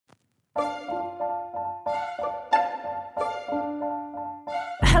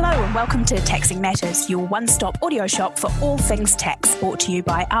and welcome to Taxing Matters, your one-stop audio shop for all things tax, brought to you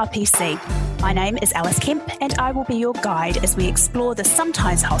by RPC. My name is Alice Kemp, and I will be your guide as we explore the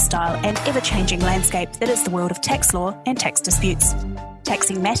sometimes hostile and ever-changing landscape that is the world of tax law and tax disputes.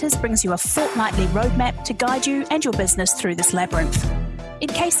 Taxing Matters brings you a fortnightly roadmap to guide you and your business through this labyrinth. In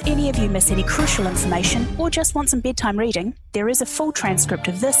case any of you miss any crucial information or just want some bedtime reading, there is a full transcript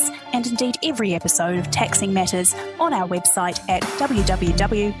of this and indeed every episode of Taxing Matters on our website at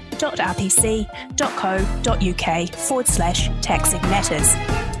www.rpc.co.uk/Taxing Matters.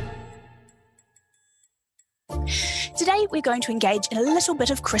 Today, we're going to engage in a little bit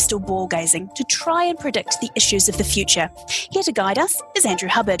of crystal ball gazing to try and predict the issues of the future. Here to guide us is Andrew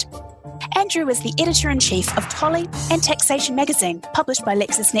Hubbard. Andrew is the editor-in-chief of Tolly and Taxation magazine, published by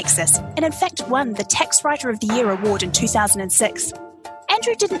LexisNexis, and in fact won the Tax Writer of the Year award in 2006.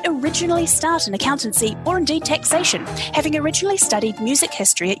 Andrew didn't originally start in accountancy or indeed taxation, having originally studied music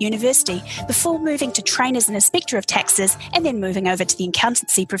history at university before moving to train as an inspector of taxes and then moving over to the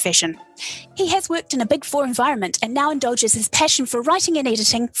accountancy profession. He has worked in a Big Four environment and now indulges his passion for writing and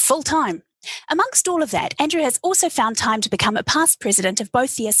editing full-time. Amongst all of that, Andrew has also found time to become a past president of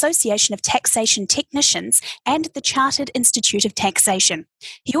both the Association of Taxation Technicians and the Chartered Institute of Taxation.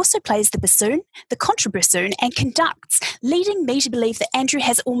 He also plays the bassoon, the contrabassoon, and conducts, leading me to believe that Andrew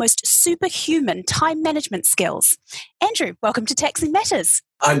has almost superhuman time management skills. Andrew, welcome to Taxing Matters.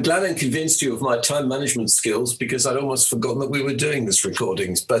 I'm glad I convinced you of my time management skills because I'd almost forgotten that we were doing this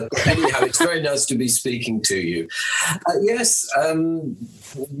recordings. But anyhow, it's very nice to be speaking to you. Yes,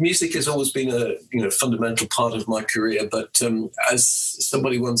 music has always been a fundamental part of my career. But as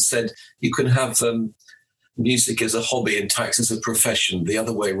somebody once said, you can have music as a hobby and tax as a profession. The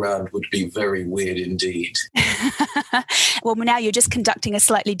other way around would be very weird indeed. Well, now you're just conducting a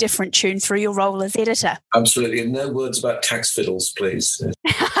slightly different tune through your role as editor. Absolutely. And no words about tax fiddles, please. So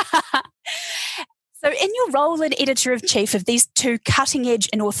in your role as editor-in-chief of these two cutting-edge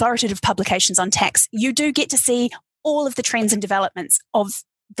and authoritative publications on tax, you do get to see all of the trends and developments of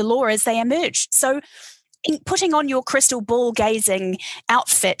the law as they emerge. So in putting on your crystal ball gazing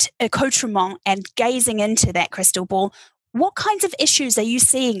outfit, accoutrement, and gazing into that crystal ball, what kinds of issues are you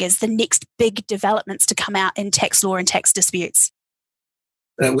seeing as the next big developments to come out in tax law and tax disputes?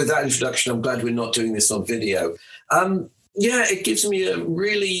 With that introduction, I'm glad we're not doing this on video. It gives me a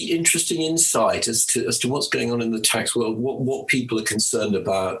really interesting insight as to what's going on in the tax world, what people are concerned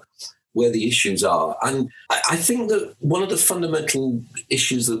about, where the issues are. And I think that one of the fundamental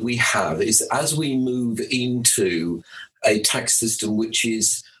issues that we have is as we move into a tax system which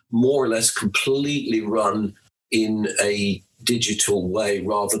is more or less completely run in a digital way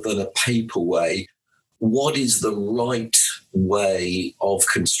rather than a paper way, what is the right way of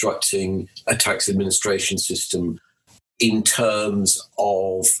constructing a tax administration system in terms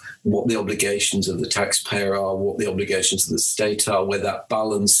of what the obligations of the taxpayer are, what the obligations of the state are, where that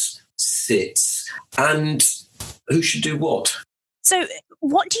balance sits, and who should do what? So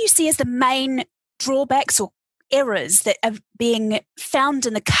what do you see as the main drawbacks or errors that are being found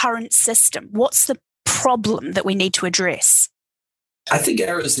in the current system? What's the problem that we need to address? I think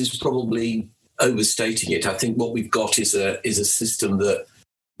errors is probably overstating it. I think what we've got is a system that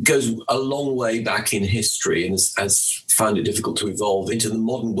goes a long way back in history and has found it difficult to evolve into the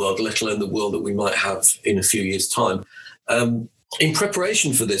modern world, let alone the world that we might have in a few years' time. In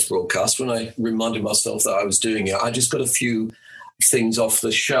preparation for this broadcast, when I reminded myself that I was doing it, I just got a few things off the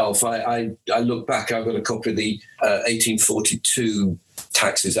shelf. I look back, I've got a copy of the 1842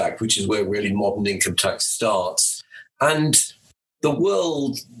 Taxes Act, which is where really modern income tax starts. And the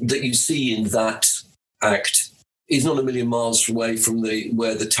world that you see in that act is not a million miles away from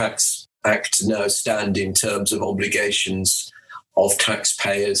where the Tax Act now stand in terms of obligations of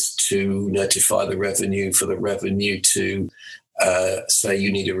taxpayers to notify the revenue, for the revenue to say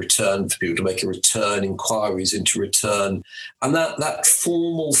you need a return, for people to make a return, inquiries into return. And that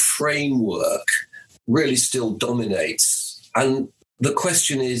formal framework really still dominates. And the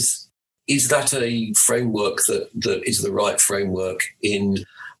question is that a framework that is the right framework in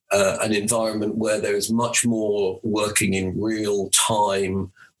an environment where there is much more working in real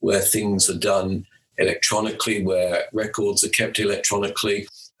time, where things are done electronically, where records are kept electronically?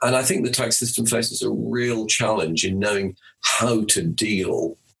 And I think the tax system faces a real challenge in knowing how to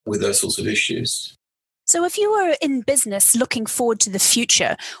deal with those sorts of issues. So if you were in business looking forward to the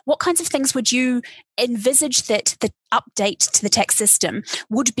future, what kinds of things would you envisage that the update to the tax system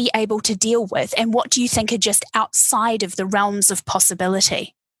would be able to deal with? And what do you think are just outside of the realms of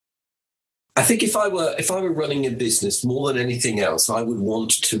possibility? I think if I were running a business, more than anything else, I would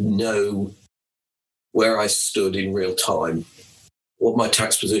want to know where I stood in real time. what my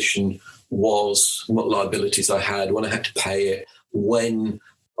tax position was, what liabilities I had, when I had to pay it, when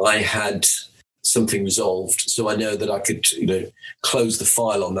I had something resolved. So I know that I could, close the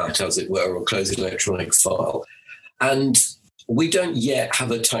file on that, as it were, or close the electronic file. And we don't yet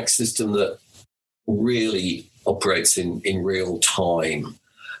have a tax system that really operates in real time.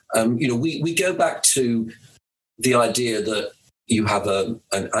 We go back to the idea that you have an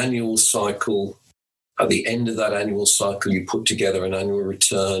annual cycle. At the end of that annual cycle, you put together an annual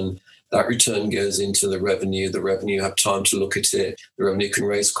return. That return goes into the revenue. The revenue have time to look at it. The revenue can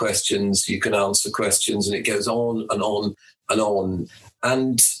raise questions. You can answer questions, and it goes on and on and on.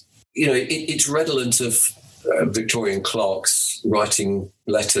 And, it's redolent of Victorian clerks writing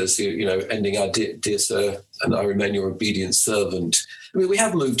letters, ending our dear sir, and I remain your obedient servant. I mean, we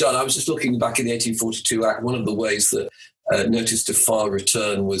have moved on. I was just looking back in the 1842 Act. One of the ways that notice to file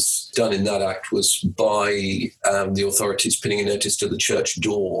return was done in that act was by the authorities pinning a notice to the church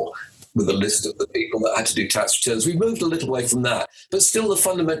door with a list of the people that had to do tax returns. We've moved a little away from that, but still the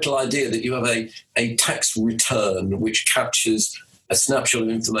fundamental idea that you have a tax return which captures a snapshot of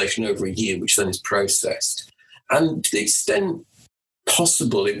information over a year, which then is processed. And to the extent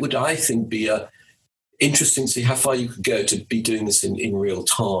possible, it would, I think, be interesting to see how far you could go to be doing this in real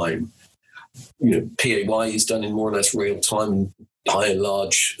time. PAY is done in more or less real time, and by and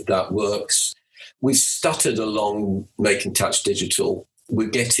large, that works. We've stuttered along making tax digital. We're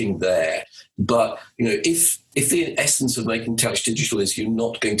getting there. But, if the essence of making tax digital is you're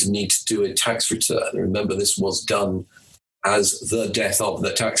not going to need to do a tax return, and remember this was done as the death of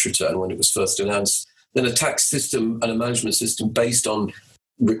the tax return when it was first announced, then a tax system and a management system based on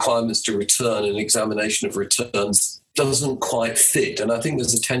requirements to return and examination of returns doesn't quite fit. And I think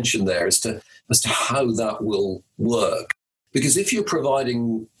there's a tension there as to how that will work. Because if you're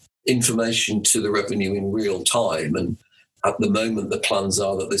providing information to the revenue in real time, and at the moment the plans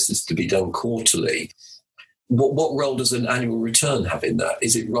are that this is to be done quarterly, what role does an annual return have in that?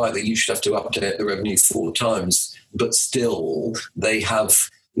 Is it right that you should have to update the revenue 4 times, but still they have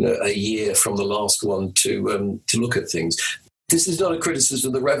a year from the last one to look at things? This is not a criticism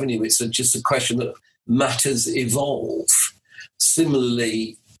of the revenue. It's just a question that matters evolve.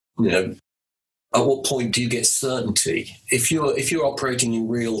 Similarly, at what point do you get certainty? If you're operating in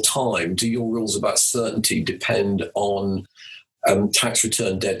real time, do your rules about certainty depend on tax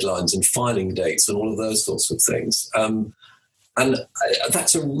return deadlines and filing dates and all of those sorts of things? And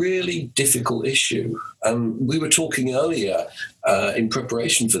that's a really difficult issue. We were talking earlier in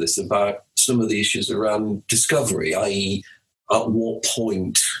preparation for this about some of the issues around discovery, i.e., at what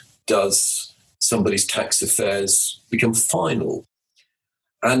point does somebody's tax affairs become final?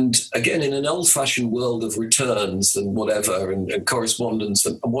 And again, in an old-fashioned world of returns and whatever, and correspondence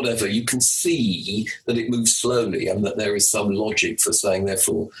and whatever, you can see that it moves slowly and that there is some logic for saying,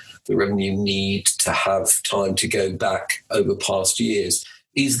 therefore, the revenue need to have time to go back over past years.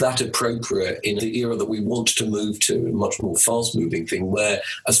 Is that appropriate in the era that we want to move to, a much more fast-moving thing, where,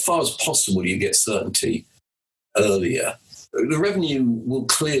 as far as possible, you get certainty earlier? The revenue will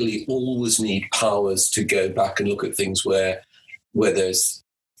clearly always need powers to go back and look at things where there's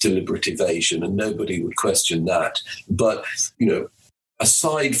deliberate evasion, and nobody would question that. But,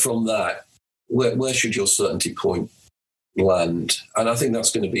 aside from that, where should your certainty point land? And I think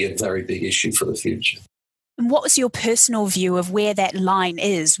that's going to be a very big issue for the future. And what was your personal view of where that line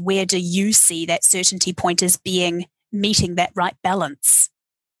is? Where do you see that certainty point as meeting that right balance?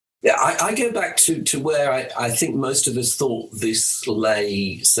 Yeah, I go back to where I think most of us thought this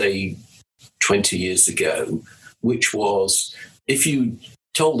lay, say, 20 years ago, which was if you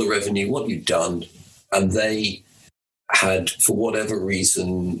told the revenue what you'd done and they had, for whatever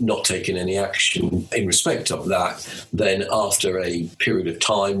reason, not taken any action in respect of that, then after a period of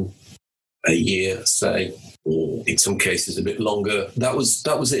time, a year, say, or in some cases a bit longer, that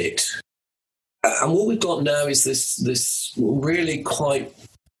was it. And what we've got now is this really quite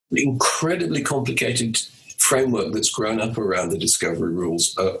incredibly complicated framework that's grown up around the discovery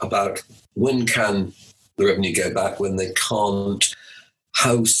rules about when can the revenue go back, when they can't,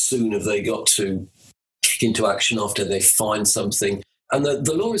 how soon have they got to kick into action after they find something. And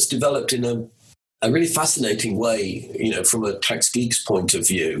the law is developed in a really fascinating way, from a tax geek's point of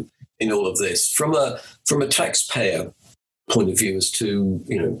view in all of this. From a taxpayer point of view as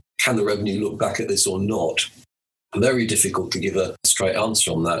to, can the revenue look back at this or not? Very difficult to give a straight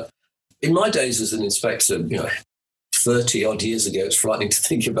answer on that. In my days as an inspector, 30-odd years ago, it's frightening to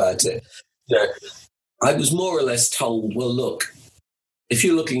think about it. I was more or less told, well, look, if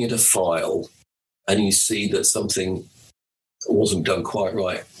you're looking at a file and you see that something wasn't done quite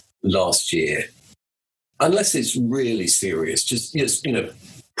right last year, unless it's really serious, just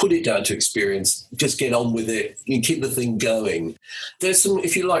put it down to experience, just get on with it, and keep the thing going. There's some,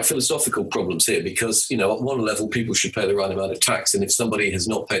 if you like, philosophical problems here because, at one level, people should pay the right amount of tax. And if somebody has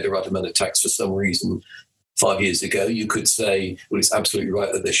not paid the right amount of tax for some reason 5 years ago, you could say, well, it's absolutely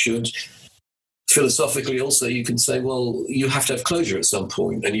right that they should. Philosophically, also, you can say, well, you have to have closure at some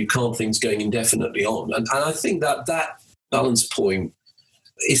point and you can't things going indefinitely on. And I think that balance point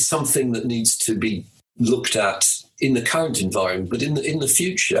is something that needs to be looked at in the current environment, but in the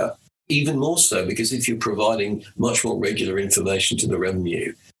future, even more so, because if you're providing much more regular information to the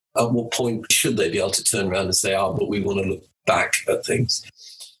revenue, at what point should they be able to turn around and say, but we want to look back at things?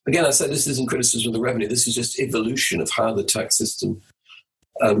 Again, I say this isn't criticism of the revenue. This is just evolution of how the tax system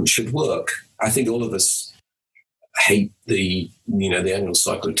should work. I think all of us hate the annual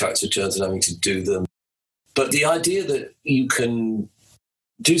cycle of tax returns and having to do them. But the idea that you can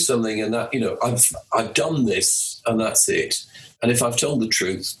do something and that, I've done this and that's it. And if I've told the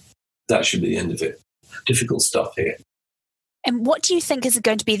truth, that should be the end of it. Difficult stuff here. And what do you think is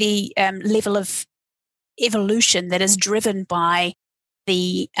going to be the level of evolution that is driven by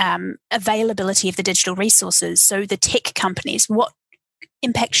the availability of the digital resources? So the tech companies, what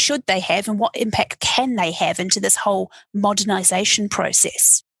impact should they have and what impact can they have into this whole modernization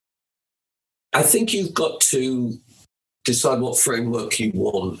process? I think you've got to decide what framework you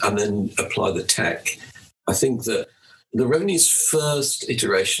want and then apply the tech. I think that the revenue's first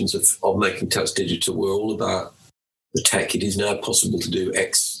iterations of making tax digital were all about the tech. It is now possible to do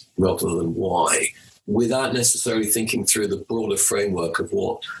X rather than Y without necessarily thinking through the broader framework of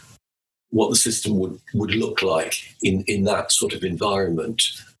what the system would look like in that sort of environment.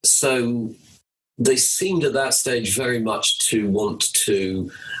 So they seemed at that stage very much to want to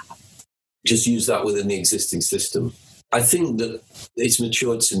just use that within the existing system. I think that it's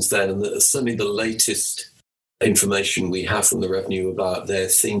matured since then, and that certainly the latest information we have from the revenue about their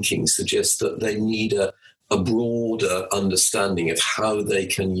thinking suggests that they need a broader understanding of how they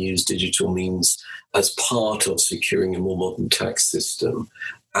can use digital means as part of securing a more modern tax system.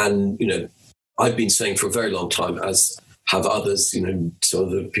 And, I've been saying for a very long time, as have others, some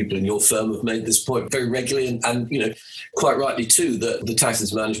of the people in your firm have made this point very regularly and quite rightly too, that the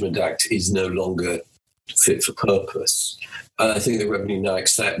Taxes Management Act is no longer fit for purpose. And I think the revenue now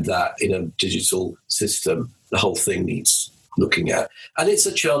accept that in a digital system, the whole thing needs looking at. And it's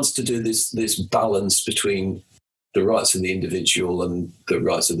a chance to do this balance between the rights of the individual and the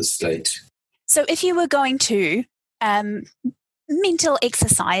rights of the state. So if you were going to mental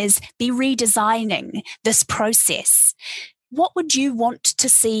exercise, be redesigning this process, what would you want to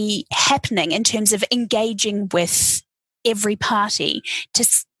see happening in terms of engaging with every party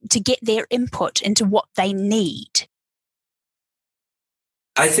to get their input into what they need?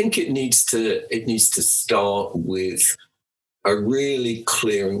 I think it needs to start with a really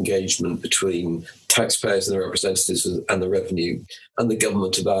clear engagement between taxpayers and their representatives and the revenue and the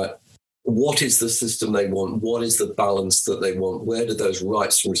government about what is the system they want, what is the balance that they want, where do those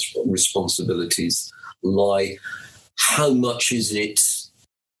rights and responsibilities lie, how much is it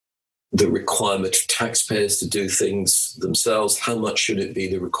the requirement of taxpayers to do things themselves, how much should it be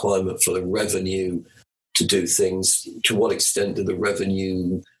the requirement for the revenue to do things, to what extent do the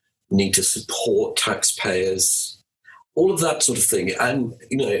revenue need to support taxpayers, all of that sort of thing. And,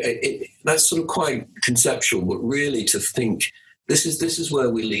 that's sort of quite conceptual, but really to think this is where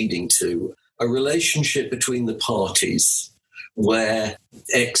we're leading to, a relationship between the parties where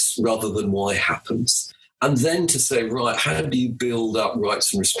X rather than Y happens. And then to say, right, how do you build up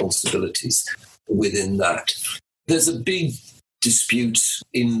rights and responsibilities within that? There's a big dispute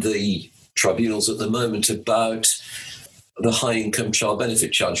in the tribunals at the moment about the high-income child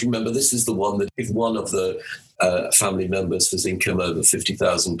benefit charge. Remember, this is the one that if one of the family members has income over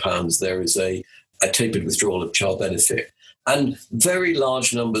 £50,000, there is a tapered withdrawal of child benefit. And very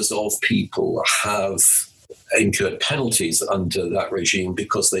large numbers of people have incurred penalties under that regime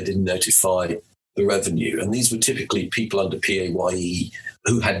because they didn't notify the revenue. And these were typically people under PAYE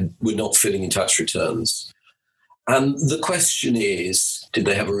who were not filling in tax returns. And the question is, did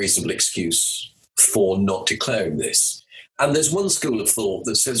they have a reasonable excuse for not declaring this? And there's one school of thought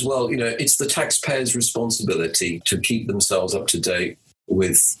that says, well, it's the taxpayer's responsibility to keep themselves up to date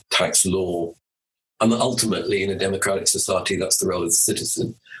with tax law. And ultimately, in a democratic society, that's the role of the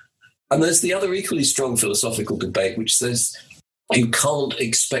citizen. And there's the other equally strong philosophical debate, which says you can't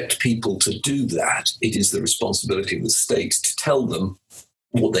expect people to do that. It is the responsibility of the state to tell them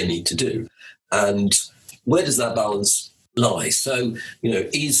what they need to do. And where does that balance lie? So,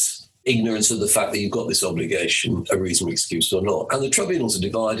 is ignorance of the fact that you've got this obligation a reasonable excuse or not? And the tribunals are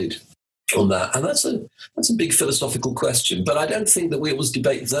divided on that. And that's a big philosophical question. But I don't think that we always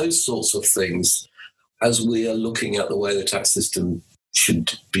debate those sorts of things as we are looking at the way the tax system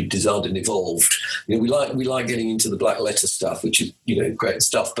should be designed and evolved. We like getting into the black letter stuff, which is great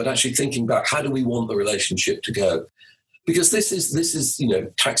stuff. But actually thinking back, how do we want the relationship to go? Because this is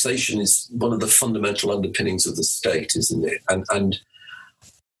taxation is one of the fundamental underpinnings of the state, isn't it? And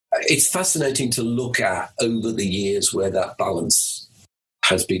it's fascinating to look at over the years where that balance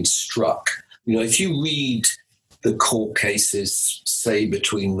has been struck. If you read the court cases, say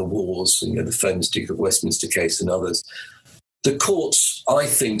between the wars, the famous Duke of Westminster case and others, the courts, I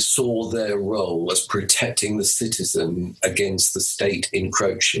think, saw their role as protecting the citizen against the state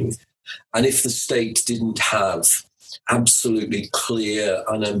encroaching. And if the state didn't have absolutely clear,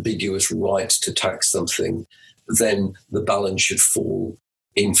 unambiguous right to tax something, then the balance should fall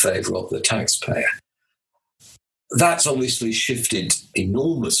in favour of the taxpayer. That's obviously shifted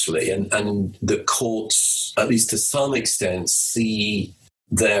enormously, and the courts, at least to some extent, see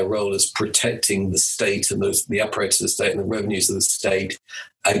their role as protecting the state and the apparatus of the state and the revenues of the state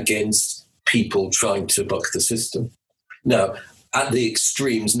against people trying to buck the system. Now, at the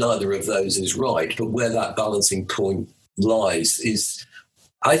extremes, neither of those is right, but where that balancing point lies is,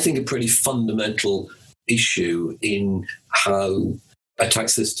 I think, a pretty fundamental issue in how a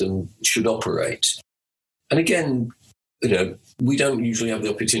tax system should operate. And again, we don't usually have the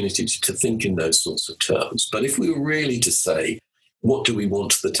opportunity to think in those sorts of terms. But if we were really to say, what do we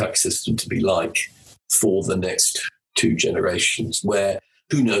want the tax system to be like for the next 2 generations, where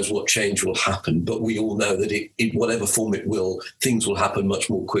who knows what change will happen, but we all know that in whatever form it will, things will happen much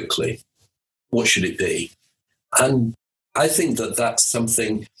more quickly. What should it be? And I think that that's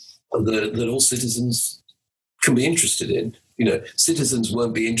something that all citizens can be interested in. Citizens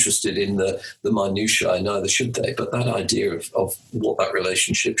won't be interested in the minutiae, neither should they. But that idea of what that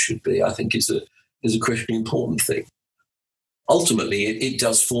relationship should be, I think, is a critically important thing. Ultimately, it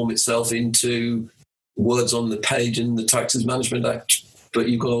does form itself into words on the page in the Taxes Management Act, but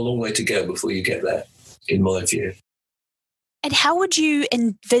you've got a long way to go before you get there, in my view. And how would you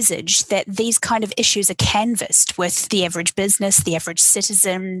envisage that these kind of issues are canvassed with the average business, the average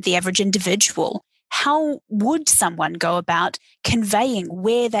citizen, the average individual? How would someone go about conveying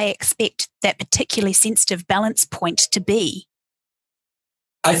where they expect that particularly sensitive balance point to be?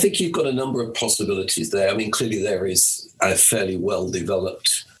 I think you've got a number of possibilities there. I mean, clearly there is a fairly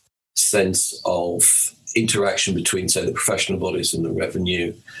well-developed sense of interaction between, say, the professional bodies and the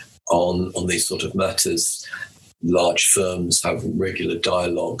revenue on these sort of matters. Large firms have regular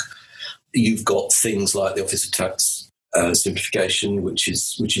dialogue. You've got things like the Office of Tax Simplification, which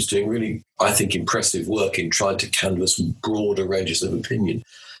is doing really, I think, impressive work in trying to canvass broader ranges of opinion.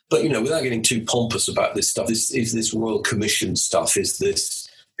 But, without getting too pompous about this stuff, this Royal Commission stuff, is this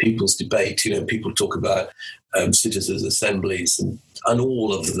people's debate. People talk about citizens' assemblies and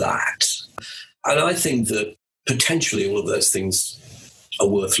all of that. And I think that potentially all of those things are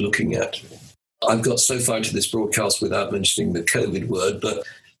worth looking at. I've got so far into this broadcast without mentioning the COVID word, but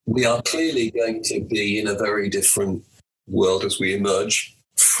we are clearly going to be in a very different world as we emerge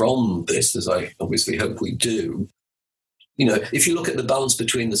from this, as I obviously hope we do. If you look at the balance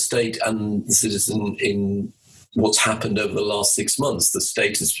between the state and the citizen in what's happened over the last 6 months, the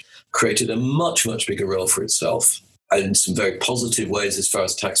state has created a much, much bigger role for itself in some very positive ways as far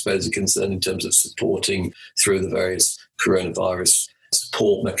as taxpayers are concerned, in terms of supporting through the various coronavirus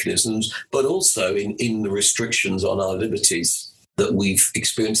support mechanisms, but also in the restrictions on our liberties that we've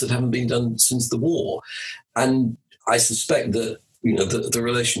experienced that haven't been done since the war. And I suspect that, the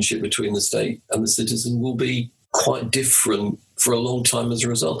relationship between the state and the citizen will be quite different for a long time as a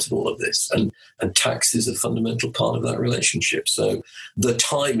result of all of this. And tax is a fundamental part of that relationship. So the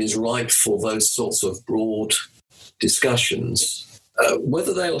time is right for those sorts of broad discussions.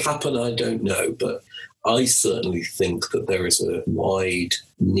 Whether they'll happen, I don't know, but I certainly think that there is a wide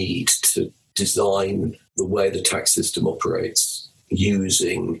need to design the way the tax system operates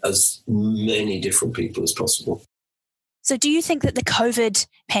using as many different people as possible. So do you think that the COVID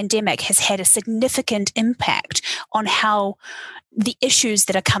pandemic has had a significant impact on how the issues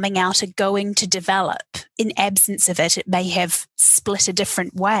that are coming out are going to develop? In absence of it, it may have split a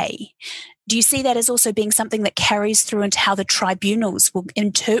different way. Do you see that as also being something that carries through into how the tribunals will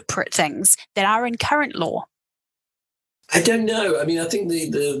interpret things that are in current law? I don't know. I mean, I think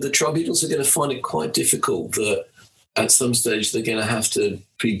the tribunals are going to find it quite difficult that at some stage they're going to have to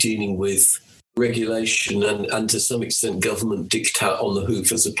be dealing with regulation and to some extent government diktat on the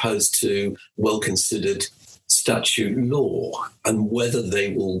hoof, as opposed to well-considered statute law. And whether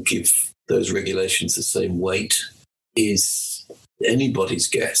they will give those regulations the same weight is anybody's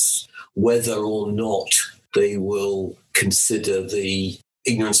guess. whether or not they will consider the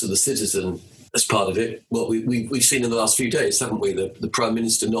ignorance of the citizen as part of it. Well, we've seen in the last few days, haven't we, the Prime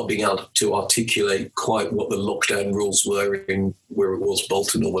Minister not being able to articulate quite what the lockdown rules were in where it was,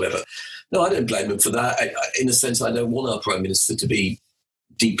 Bolton or whatever. No, I don't blame him for that. In a sense, I don't want our Prime Minister to be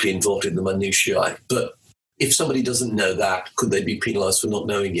deeply involved in the minutiae. But if somebody doesn't know that, could they be penalised for not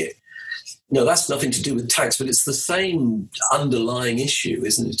knowing it? No, that's nothing to do with tax, but it's the same underlying issue,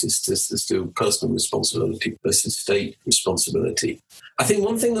 isn't it? It's as to personal responsibility versus state responsibility. I think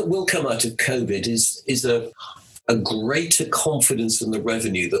one thing that will come out of COVID is a greater confidence in the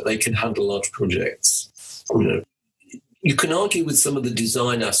revenue that they can handle large projects. You can argue with some of the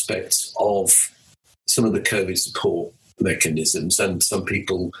design aspects of some of the COVID support mechanisms, and some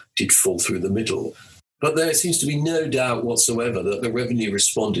people did fall through the middle. But there seems to be no doubt whatsoever that the revenue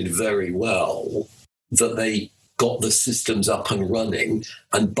responded very well, that they got the systems up and running,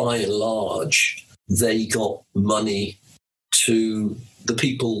 and by and large, they got money to the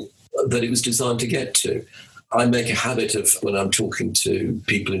people that it was designed to get to. I make a habit of, when I'm talking to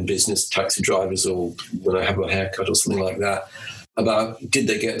people in business, taxi drivers, or when I have a haircut or something like that, about did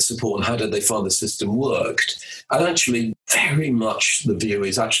they get support and how did they find the system worked? And actually, very much the view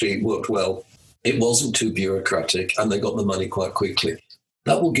is actually it worked well. It wasn't too bureaucratic, and they got the money quite quickly.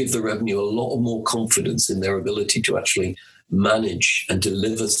 That will give the revenue a lot more confidence in their ability to actually manage and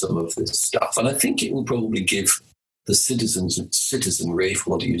deliver some of this stuff. And I think it will probably give the citizenry, if you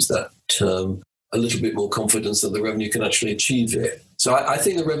want to use that term, a little bit more confidence that the revenue can actually achieve it. So I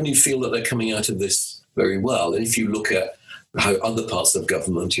think the revenue feel that they're coming out of this very well. And if you look at how other parts of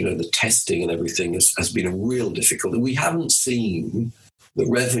government, the testing and everything has been a real difficulty. We haven't seen the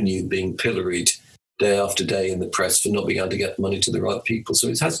revenue being pilloried day after day in the press for not being able to get money to the right people. So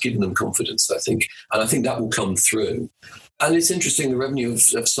it has given them confidence, I think. And I think that will come through. And it's interesting, the revenue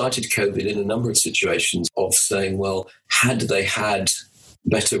have cited COVID in a number of situations of saying, well, had they had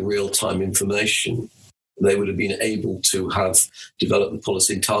better real-time information, they would have been able to have developed the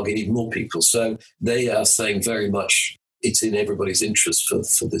policy and target even more people. So they are saying very much it's in everybody's interest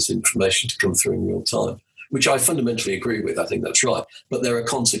for this information to come through in real time, which I fundamentally agree with. I think that's right. But there are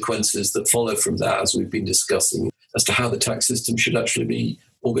consequences that follow from that, as we've been discussing, as to how the tax system should actually be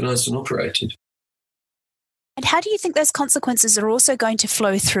organised and operated. And how do you think those consequences are also going to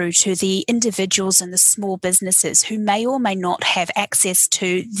flow through to the individuals and the small businesses who may or may not have access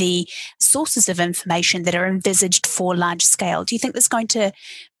to the sources of information that are envisaged for large scale? Do you think that's going to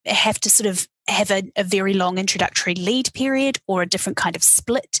have to sort of have a very long introductory lead period, or a different kind of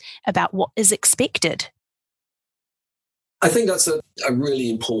split about what is expected? I think that's a really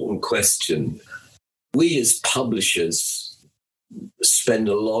important question. We as publishers spend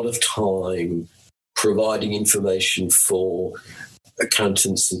a lot of time providing information for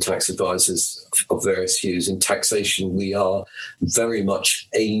accountants and tax advisors of various hues. In taxation, we are very much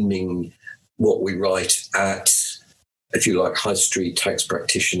aiming what we write at, if you like, high street tax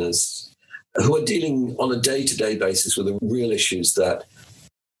practitioners who are dealing on a day-to-day basis with the real issues that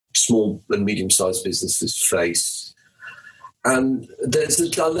small and medium-sized businesses face. And there's a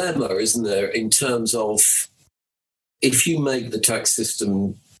dilemma, isn't there, in terms of if you make the tax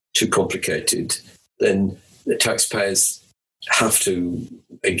system too complicated, then the taxpayers have to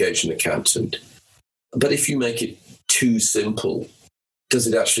engage an accountant. But if you make it too simple, does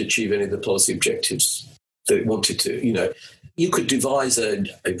it actually achieve any of the policy objectives that it wanted to? You could devise a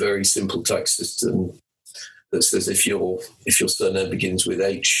very simple tax system that says if your surname begins with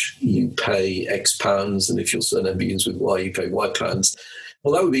H, you pay X pounds, and if your surname begins with Y, you pay Y pounds.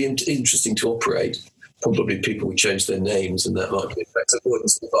 Well, that would be interesting to operate. Probably people would change their names, and that might be a tax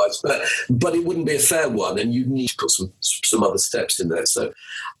avoidance device, but it wouldn't be a fair one, and you'd need to put some other steps in there. So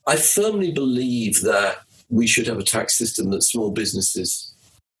I firmly believe that we should have a tax system that small businesses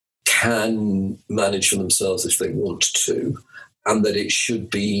can manage for themselves if they want to, and that it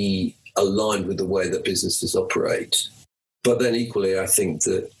should be aligned with the way that businesses operate. But then equally, I think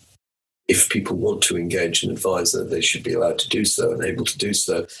that if people want to engage an advisor, they should be allowed to do so and able to do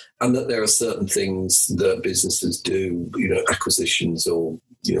so. And that there are certain things that businesses do, acquisitions or,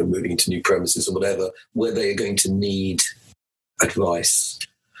 moving into new premises or whatever, where they are going to need advice.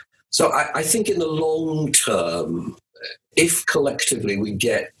 So I think in the long term, if collectively we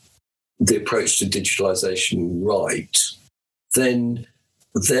get the approach to digitalisation right, then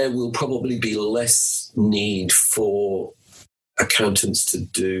there will probably be less need for accountants to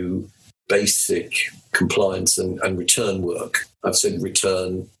do basic compliance and return work. I've said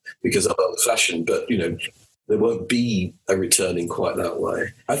return because I'm old-fashioned, but, there won't be a returning quite that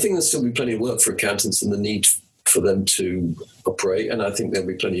way. I think there'll still be plenty of work for accountants, and the need for them to operate. And I think there'll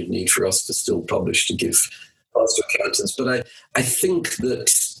be plenty of need for us to still publish to give advice to accountants. But I think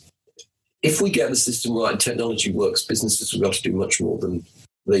that if we get the system right and technology works, businesses will be able to do much more than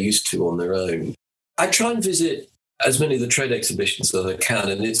they used to on their own. I try and visit as many of the trade exhibitions as I can,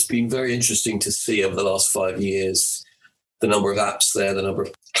 and it's been very interesting to see over the last 5 years the number of apps there, the number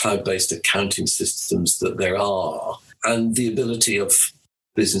of cloud-based accounting systems that there are, and the ability of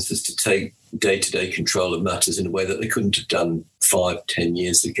businesses to take day-to-day control of matters in a way that they couldn't have done 5-10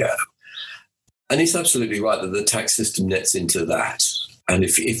 years ago. And it's absolutely right that the tax system nets into that. And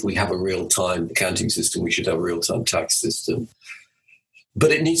if we have a real-time accounting system, we should have a real-time tax system.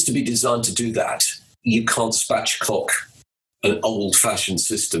 But it needs to be designed to do that. You can't spatchcock an old-fashioned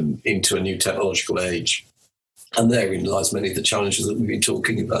system into a new technological age. And therein lies many of the challenges that we've been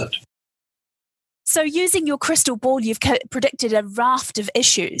talking about. So using your crystal ball, you've predicted a raft of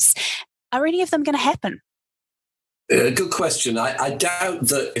issues. Are any of them going to happen? Good question. I doubt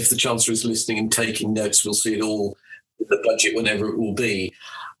that if the Chancellor is listening and taking notes, we'll see it all in the budget whenever it will be.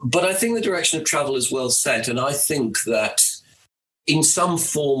 But I think the direction of travel is well set. And I think that in some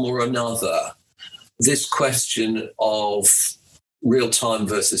form or another, this question of real-time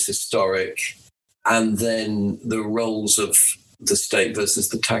versus historic, and then the roles of the state versus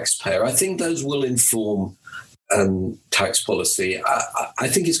the taxpayer, I think those will inform tax policy. I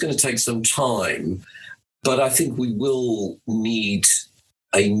think it's going to take some time, but I think we will need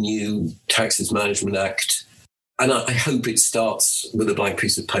a new Taxes Management Act. And I hope it starts with a blank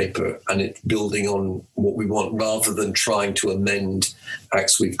piece of paper and it building on what we want rather than trying to amend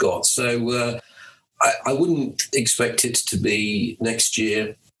acts we've got. So I wouldn't expect it to be next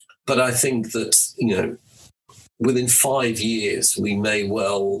year. But I think that, within 5 years, we may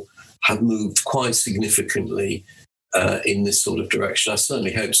well have moved quite significantly in this sort of direction. I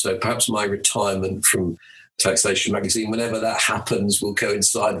certainly hope so. Perhaps my retirement from Taxation Magazine, whenever that happens, will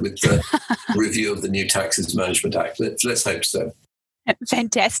coincide with the review of the new Taxes Management Act. Let's hope so.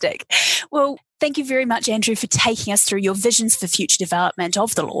 Fantastic. Well, thank you very much, Andrew, for taking us through your visions for future development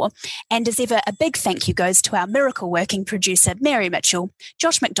of the law. And as ever, a big thank you goes to our miracle working producer, Mary Mitchell,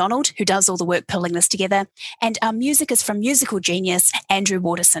 Josh McDonald, who does all the work pulling this together, and our music is from musical genius, Andrew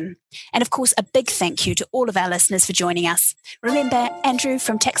Waterson. And of course, a big thank you to all of our listeners for joining us. Remember, Andrew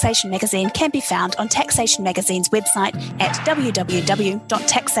from Taxation Magazine can be found on Taxation Magazine's website at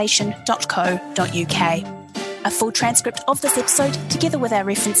www.taxation.co.uk. A full transcript of this episode, together with our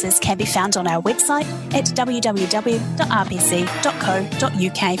references, can be found on our website at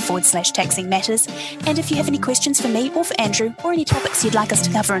www.rpc.co.uk/taxing matters. And if you have any questions for me or for Andrew, or any topics you'd like us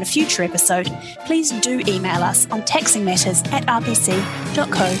to cover in a future episode, please do email us on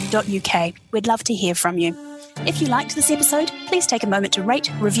taxingmatters@rpc.co.uk. We'd love to hear from you. If you liked this episode, please take a moment to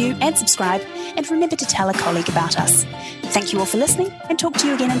rate, review and subscribe, and remember to tell a colleague about us. Thank you all for listening, and talk to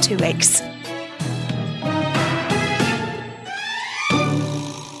you again in 2 weeks.